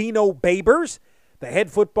to Dino Babers, the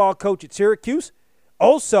head football coach at Syracuse.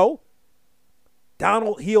 Also,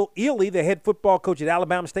 Donald Hill Ely, the head football coach at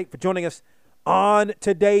Alabama State, for joining us on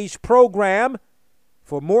today's program.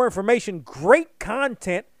 For more information, great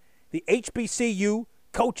content, the HBCU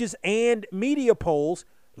coaches and media polls,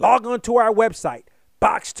 log on to our website,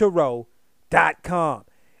 boxtorow.com.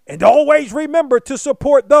 And always remember to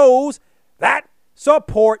support those that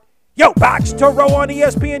support you. Box to Row on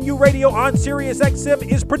ESPNU Radio on Sirius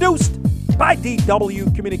XM is produced by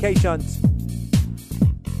DW Communications.